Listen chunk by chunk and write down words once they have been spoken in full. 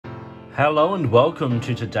Hello and welcome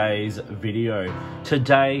to today's video.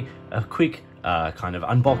 Today, a quick kind of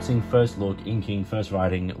unboxing, first look, inking, first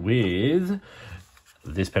writing with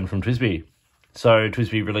this pen from Twsbi. So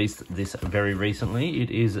Twsbi released this very recently.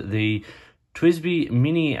 It is the Twsbi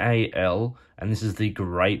Mini AL, and this is the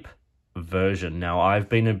Grape version. Now, I've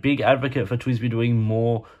been a big advocate for Twsbi doing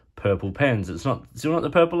more purple pens. It's still not the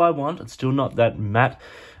purple I want. It's still not that matte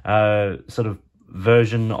sort of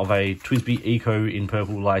version of a Twsbi Eco in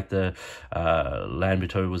purple like the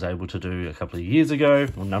Lamberto was able to do a couple of years ago,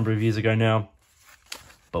 or a number of years ago now.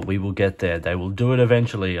 But we will get there. They will do it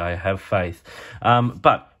eventually. I have faith.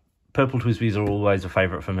 But purple Twsbis are always a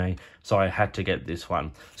favourite for me, so I had to get this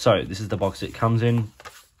one. So this is the box it comes in.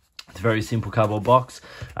 It's a very simple cardboard box,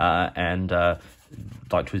 and like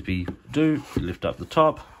Twsbi do, you lift up the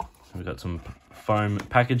top. So we've got some foam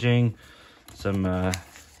packaging, some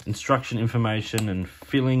instruction information and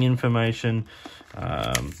filling information.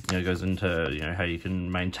 It goes into how you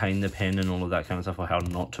can maintain the pen and all of that kind of stuff, or how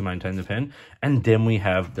not to maintain the pen. And then we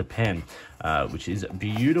have the pen, which is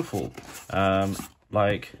beautiful.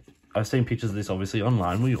 Like, I've seen pictures of this obviously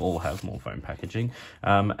online. We all have more foam packaging,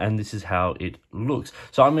 and this is how it looks.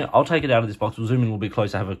 So I'll take it out of this box. We'll zoom in a little bit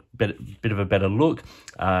closer, have a bit of a better look,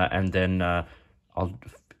 and then I'll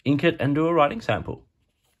ink it and do a writing sample.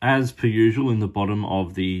 As per usual, in the bottom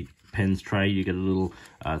of the pen's tray, you get a little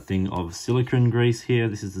thing of silicone grease here.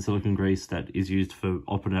 This is the silicone grease that is used for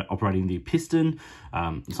operating the piston.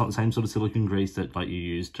 It's not the same sort of silicone grease that you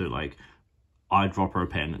use to eyedropper a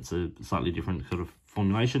pen. It's a slightly different sort of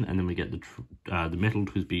formulation. And then we get the metal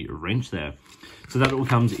Twsbi wrench there. So that all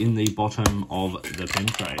comes in the bottom of the pen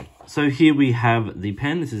tray. So here we have the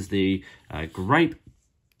pen. This is the Grape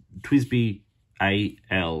Twsbi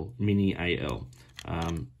AL, Mini AL.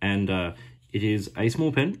 It is a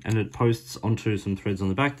small pen, and it posts onto some threads on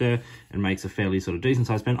the back there and makes a fairly sort of decent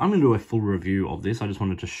sized pen. I'm going to do a full review of this. I just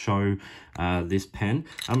wanted to show this pen.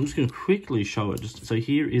 I'm just going to quickly show it. So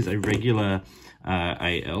here is a regular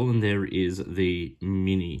AL, and there is the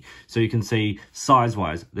Mini. So you can see size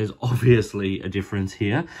wise, there's obviously a difference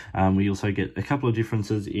here. We also get a couple of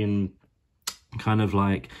differences in kind of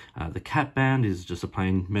the cap band is just a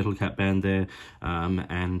plain metal cap band there,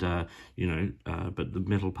 but the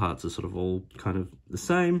metal parts are sort of all kind of the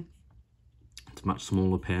same. It's a much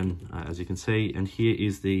smaller pen, as you can see, and here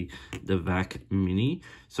is the VAC Mini.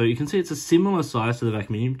 So you can see it's a similar size to the VAC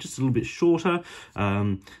Mini, just a little bit shorter,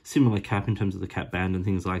 similar cap in terms of the cap band and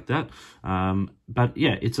things like that. But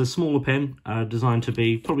yeah, it's a smaller pen, designed to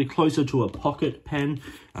be probably closer to a pocket pen,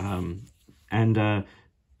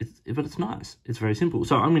 but it's nice. It's very simple.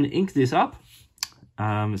 So I'm going to ink this up.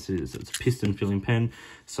 It's a piston filling pen,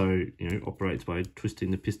 so operates by twisting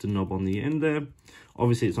the piston knob on the end there.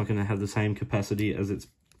 Obviously, it's not going to have the same capacity as its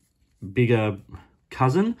bigger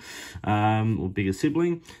cousin or bigger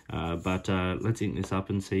sibling, but let's ink this up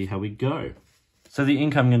and see how we go. So the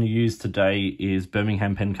ink I'm going to use today is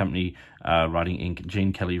Birmingham Pen Company writing ink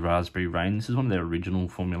Gene Kelly Raspberry Rain. This is one of their original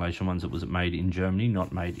formulation ones that was made in Germany,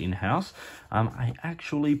 not made in-house. I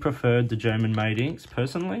actually preferred the German-made inks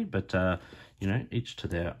personally, but each to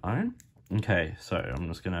their own. Okay, so I'm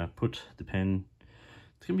just going to put the pen.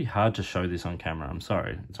 It's going to be hard to show this on camera. I'm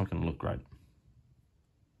sorry, it's not going to look great.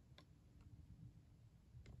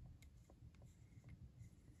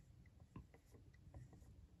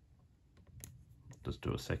 Just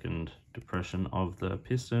do a second depression of the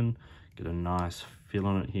piston, get a nice feel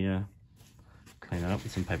on it here, clean it up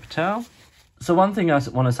with some paper towel. So one thing I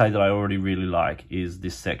want to say that I already really like is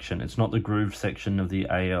this section. It's not the groove section of the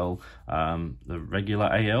AL, the regular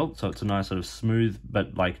AL, so it's a nice sort of smooth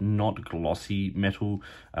but not glossy metal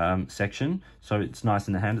section. So it's nice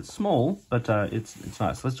in the hand. It's small, but it's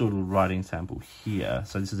nice. Let's do a little writing sample here.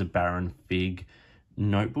 So this is a Baron Fig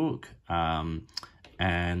notebook,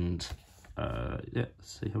 yeah,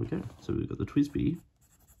 let's see how we go. So we've got the Twsbi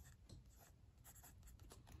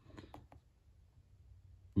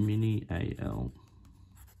Mini AL.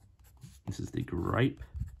 This is the Grape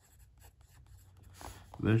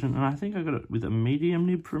version, and I think I got it with a medium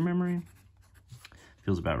nib from memory.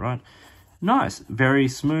 Feels about right. Nice, very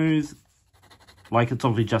smooth. It's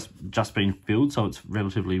obviously just been filled, so it's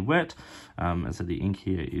relatively wet. As I said, the ink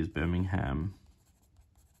here is Birmingham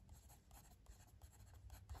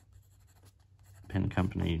Pen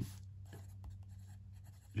Company,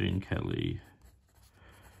 Gene Kelly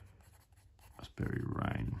Raspberry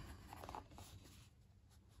Rain.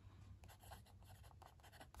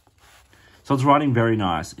 So it's writing very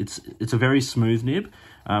nice. It's a very smooth nib.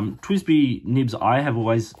 Twsbi nibs I have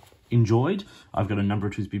always enjoyed. I've got a number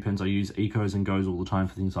of Twsbi pens. I use Ecos and Goes all the time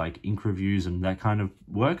for things like ink reviews and that kind of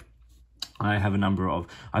work. I have a number of,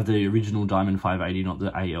 I have the original Diamond 580, not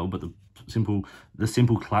the AL, but the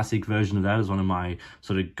simple classic version of that is one of my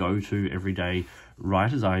sort of go-to everyday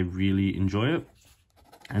writers. I really enjoy it.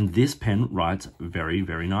 And this pen writes very,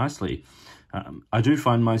 very nicely. I do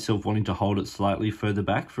find myself wanting to hold it slightly further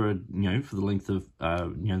back for for the length of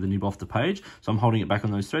the nib off the page. So I'm holding it back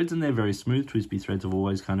on those threads, and they're very smooth. Twsbi threads have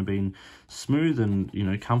always kind of been smooth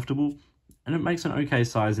and comfortable, and it makes an okay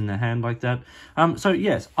size in the hand like that. So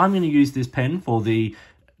yes, I'm going to use this pen for the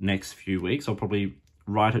next few weeks. I'll probably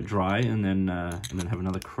write it dry and then have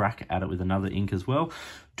another crack at it with another ink as well.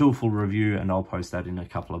 Do a full review, and I'll post that in a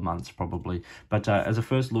couple of months probably. But as a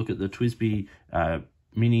first look at the Twsbi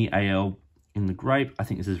Mini AL in the Grape, I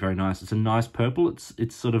think this is very nice. It's a nice purple.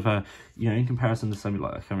 It's sort of a, in comparison to something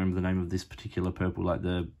like, I can't remember the name of this particular purple,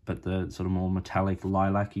 but the sort of more metallic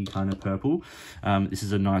lilac-y kind of purple. This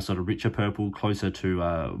is a nice sort of richer purple, closer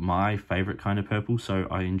to my favorite kind of purple. So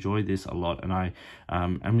I enjoy this a lot, and I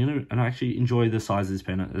actually enjoy the size of this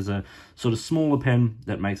pen. As a sort of smaller pen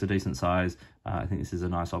that makes a decent size, I think this is a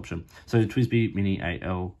nice option. So Twsbi Mini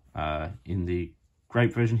AL in the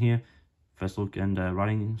Grape version here. First look and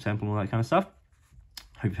writing sample and all that kind of stuff.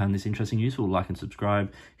 Hope you found this interesting, useful. Like and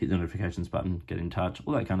subscribe, hit the notifications button, get in touch,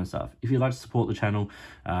 all that kind of stuff. If you'd like to support the channel,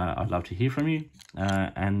 I'd love to hear from you.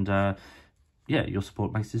 Yeah, your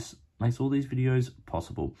support makes all these videos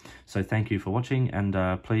possible. So thank you for watching,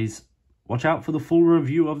 and please watch out for the full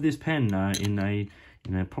review of this pen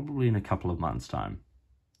probably in a couple of months' time.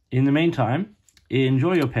 In the meantime,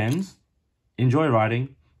 enjoy your pens, enjoy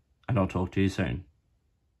writing, and I'll talk to you soon.